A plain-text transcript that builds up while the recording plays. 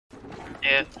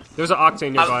Yeah. There's an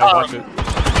octane nearby. Watch it.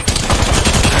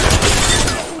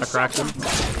 I cracked him.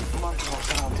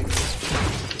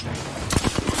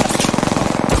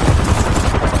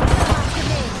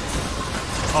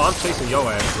 Oh, I'm chasing yo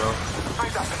ass, bro.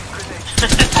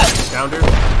 Downed her.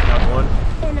 Down one.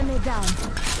 Enemy down.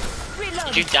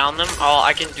 Did you down them? Oh,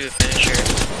 I can do a finisher.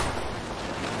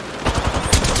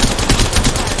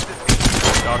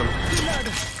 Got him.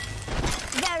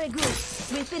 Very good.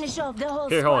 We finish off the whole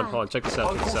Here, hold squad. on. Check this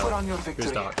out. Check this out.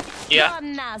 Here's Doc. Yeah.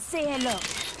 Come now, say hello.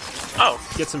 Oh.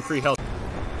 Get some free health.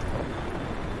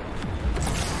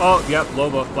 Oh, yep.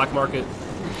 Loba. Black market.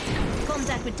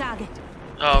 Contact with target.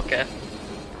 Oh, okay.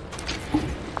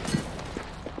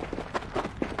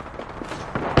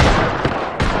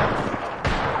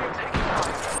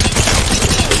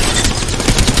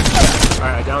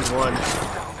 Alright, I downed one.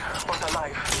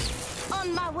 On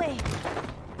my way.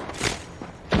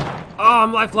 Oh,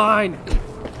 I'm lifeline! I'm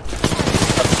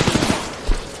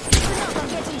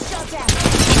getting shot at.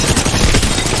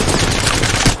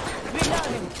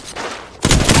 Reloading.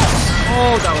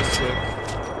 Oh, that was sick.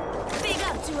 Big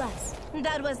up to us.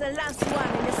 That was the last one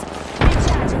in this.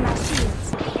 Recharging my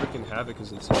shields. Freaking Havoc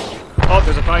is insane. Oh,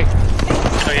 there's a fight.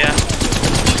 Oh, yeah.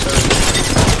 Reloading.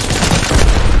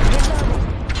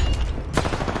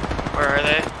 Where are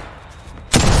they?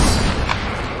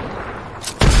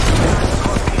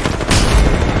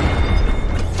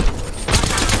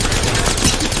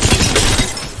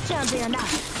 Champion up.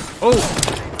 Oh!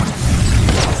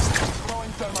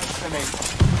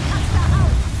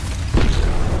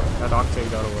 That octane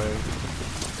got away.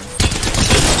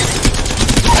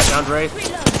 Down Ray.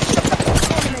 Reload.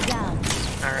 Enemy down.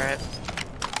 Alright.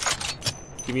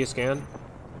 Give me a scan.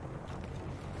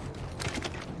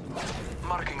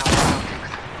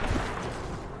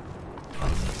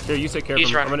 Here, you take care of He's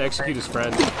him. I'm running. gonna execute his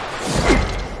friend.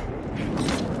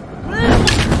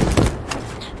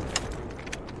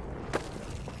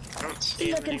 I don't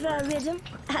see Looking him for a anywhere. rhythm?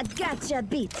 I gotcha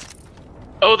beat.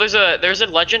 Oh, there's a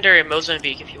legendary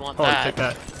Mozambique if you want Hold on, that. take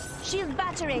that. Shield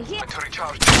battery here.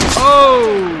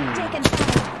 Oh! Taken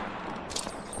fire.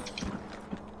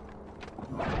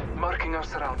 Marking our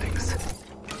surroundings.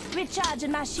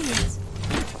 Recharging my shields.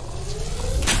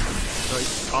 Oh, he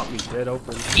caught me dead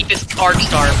open. Keep his arc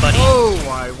star, buddy. Oh,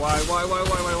 why?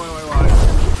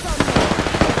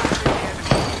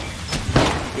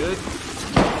 Good?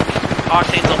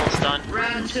 Octane's almost done.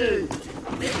 Round 2.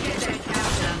 Let's get that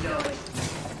countdown going.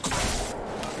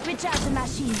 Recharging my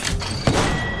shields.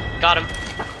 Got him.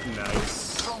 Nice.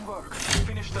 Strong work.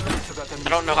 Finish the last of that I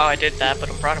don't know how I did that, but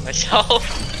I'm proud of myself.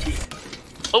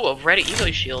 Oh, a red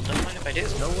Evo shield. Don't mind if I do.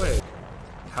 No way.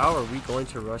 How are we going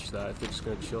to rush that if they're just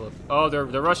gonna chill up? Oh, they're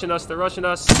rushing us. They're rushing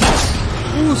us.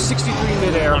 Ooh, 63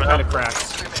 midair. I'm kind of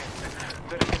cracked.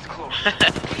 Very close. I'm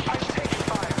taking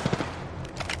fire.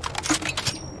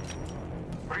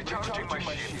 Recharging my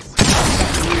shields.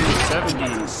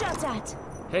 70. Shot at.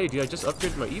 Hey, dude, I just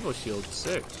upgraded my Evo shield.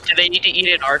 Sick. Do they need to eat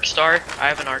an arc star? I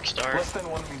have an arc star. Less than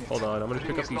 1 minute. Hold on, I'm gonna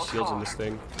pick up these shields in this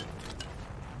thing.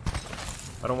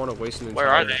 I don't want to waste an entire...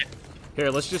 Where are they? Here,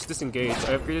 let's just disengage.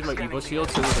 I upgraded my Evo shield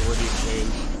so it's a worthy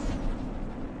exchange.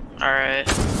 Alright.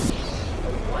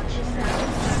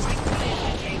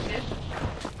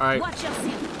 Alright. Watch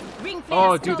yourself. Ring fast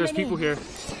Oh, dude, there's coming people in. here.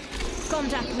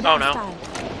 Contact with Oh, no. hostile.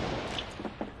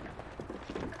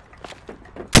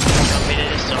 Don't mean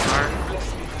it is so hard.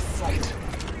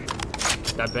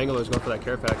 That Bangalore's going for that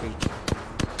care package.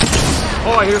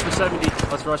 Oh, I hear her for 70.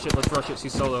 Let's rush it. Let's rush it.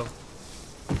 She's solo.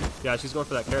 Yeah, she's going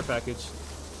for that care package.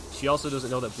 She also doesn't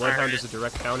know that Bloodhound is a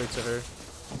direct counter to her.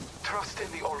 Trust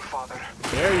in the Old Father.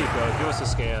 There you go. Give us a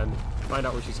scan. Find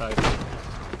out where she's hiding.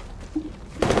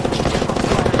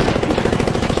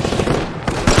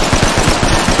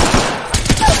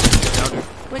 Down her.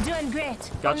 We're doing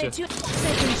great. Gotcha. Only 2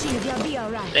 seconds shield. You'll be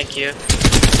alright. Thank you.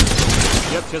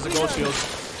 Yep, she has a gold shield.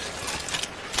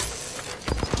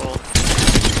 Cool.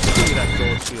 Give me that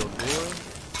gold shield, boy.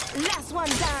 Last one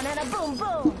down and a boom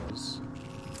boom.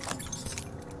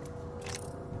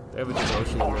 They have a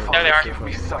devotion in there. There they are. Give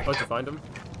me sight. Oh, did you find him?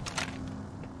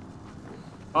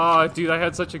 Oh, dude, I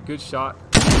had such a good shot.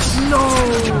 No!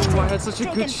 I had such a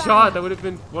good shot. That would have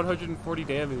been 140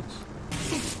 damage.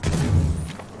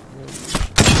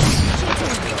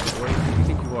 Where do you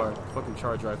think you are? Fucking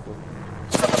charge rifle.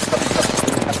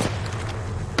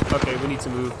 Okay, we need to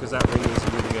move because that ring needs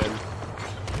to move again.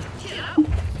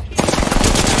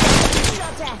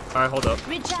 Shot at. Alright, hold up.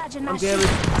 Recharging my I'm shield.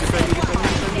 damaged. Defend me, defend me,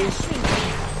 defend me.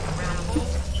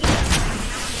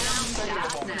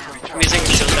 I'm using the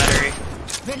shield battery.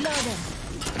 Reloading.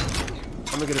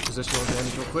 I'm gonna get a positional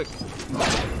advantage real quick.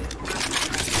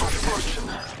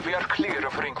 Unfortunate. We are clear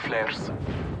of ring flares.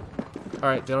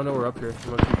 Alright, they don't know we're up here. I'm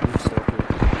gonna keep moving still up here.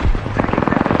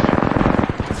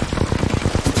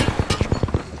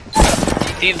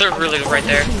 See, they're really right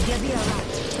there.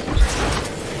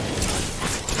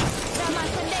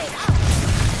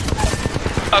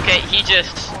 Okay, he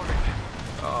just...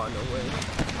 Oh, no way.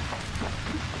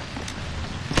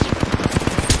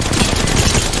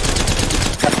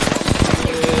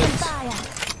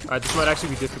 Alright, this might actually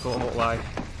be difficult, I won't lie.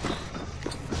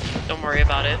 Don't worry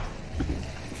about it.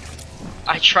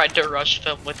 I tried to rush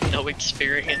them with no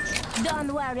experience.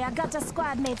 Don't worry, I got a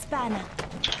squad mate's banner.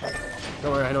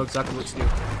 Don't worry, I know exactly what to do.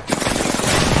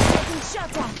 Getting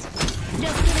shot at.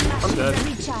 Just giving my shield dead. a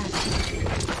recharge.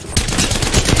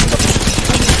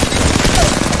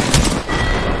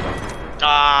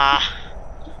 Ah.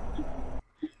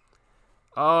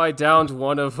 Oh, I downed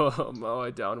one of them. Oh,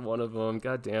 I downed one of them.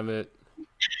 God damn it.